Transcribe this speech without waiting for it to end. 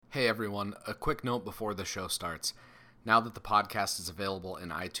Hey everyone, a quick note before the show starts. Now that the podcast is available in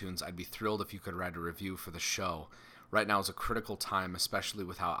iTunes, I'd be thrilled if you could write a review for the show. Right now is a critical time, especially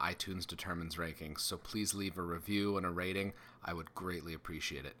with how iTunes determines rankings, so please leave a review and a rating. I would greatly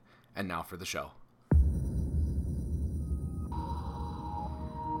appreciate it. And now for the show.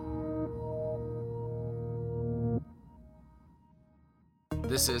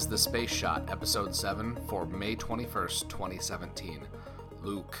 This is The Space Shot, Episode 7 for May 21st, 2017.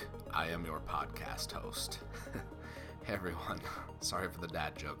 Luke, I am your podcast host. Hey everyone, sorry for the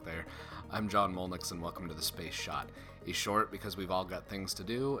dad joke there. I'm John Molnix and welcome to The Space Shot, a short because we've all got things to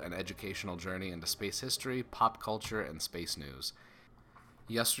do, an educational journey into space history, pop culture, and space news.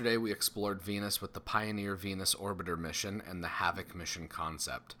 Yesterday we explored Venus with the Pioneer Venus Orbiter mission and the Havoc mission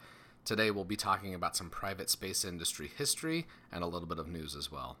concept. Today we'll be talking about some private space industry history and a little bit of news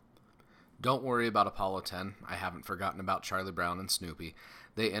as well. Don't worry about Apollo 10, I haven't forgotten about Charlie Brown and Snoopy.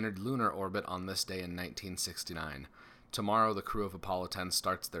 They entered lunar orbit on this day in 1969. Tomorrow the crew of Apollo 10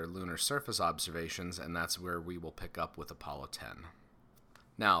 starts their lunar surface observations, and that's where we will pick up with Apollo 10.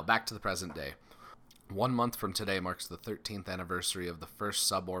 Now, back to the present day. 1 month from today marks the 13th anniversary of the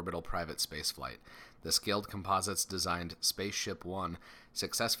first suborbital private spaceflight. The Scaled Composites designed Spaceship One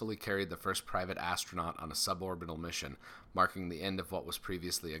successfully carried the first private astronaut on a suborbital mission, marking the end of what was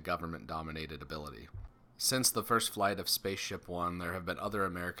previously a government-dominated ability. Since the first flight of Spaceship One, there have been other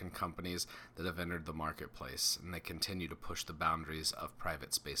American companies that have entered the marketplace, and they continue to push the boundaries of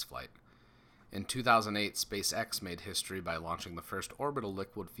private spaceflight. In 2008, SpaceX made history by launching the first orbital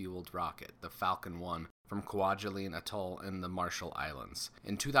liquid-fueled rocket, the Falcon 1, from Kwajalein Atoll in the Marshall Islands.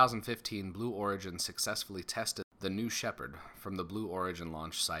 In 2015, Blue Origin successfully tested the New Shepard from the Blue Origin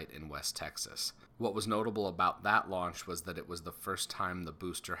launch site in West Texas. What was notable about that launch was that it was the first time the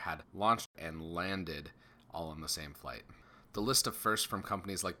booster had launched and landed all on the same flight. The list of firsts from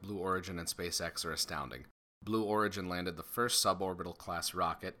companies like Blue Origin and SpaceX are astounding. Blue Origin landed the first suborbital class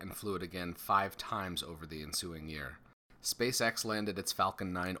rocket and flew it again 5 times over the ensuing year. SpaceX landed its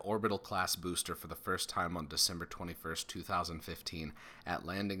Falcon 9 orbital class booster for the first time on December 21, 2015 at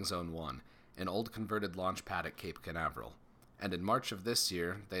Landing Zone 1, an old converted launch pad at Cape Canaveral. And in March of this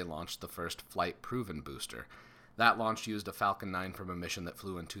year, they launched the first flight-proven booster. That launch used a Falcon 9 from a mission that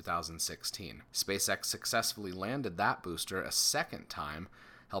flew in 2016. SpaceX successfully landed that booster a second time,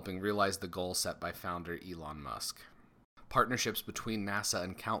 helping realize the goal set by founder Elon Musk. Partnerships between NASA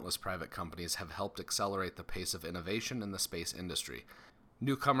and countless private companies have helped accelerate the pace of innovation in the space industry.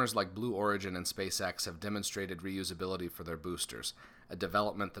 Newcomers like Blue Origin and SpaceX have demonstrated reusability for their boosters, a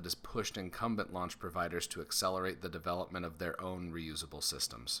development that has pushed incumbent launch providers to accelerate the development of their own reusable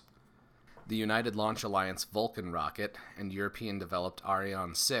systems. The United Launch Alliance Vulcan rocket and European-developed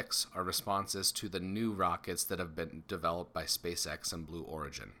Ariane 6 are responses to the new rockets that have been developed by SpaceX and Blue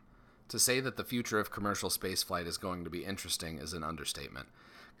Origin. To say that the future of commercial spaceflight is going to be interesting is an understatement.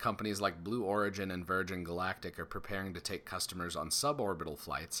 Companies like Blue Origin and Virgin Galactic are preparing to take customers on suborbital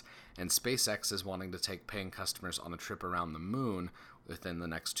flights, and SpaceX is wanting to take paying customers on a trip around the moon within the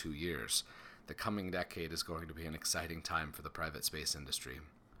next 2 years. The coming decade is going to be an exciting time for the private space industry.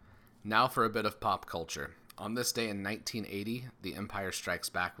 Now for a bit of pop culture. On this day in 1980, The Empire Strikes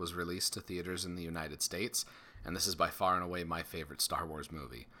Back was released to theaters in the United States, and this is by far and away my favorite Star Wars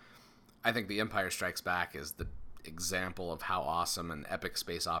movie. I think The Empire Strikes Back is the example of how awesome an epic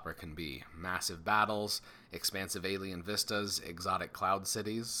space opera can be. Massive battles, expansive alien vistas, exotic cloud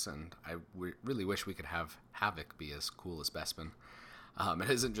cities, and I really wish we could have Havoc be as cool as Bespin. It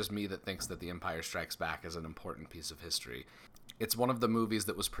isn't just me that thinks that The Empire Strikes Back is an important piece of history. It's one of the movies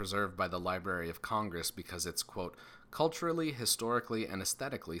that was preserved by the Library of Congress because it's, quote, culturally, historically, and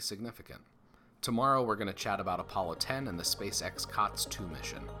aesthetically significant. Tomorrow we're going to chat about Apollo 10 and the SpaceX COTS 2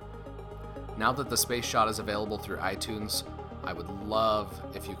 mission. Now that the Space Shot is available through iTunes, I would love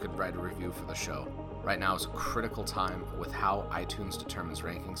if you could write a review for the show. Right now is a critical time with how iTunes determines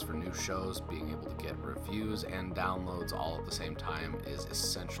rankings for new shows. Being able to get reviews and downloads all at the same time is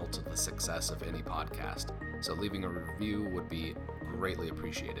essential to the success of any podcast. So leaving a review would be greatly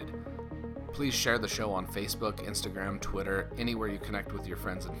appreciated. Please share the show on Facebook, Instagram, Twitter, anywhere you connect with your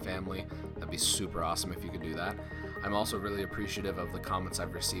friends and family. That'd be super awesome if you could do that. I'm also really appreciative of the comments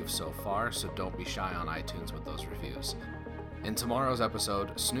I've received so far, so don't be shy on iTunes with those reviews. In tomorrow's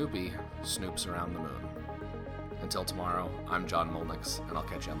episode, Snoopy snoops around the moon. Until tomorrow, I'm John Molnix, and I'll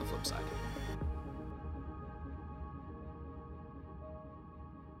catch you on the flip side.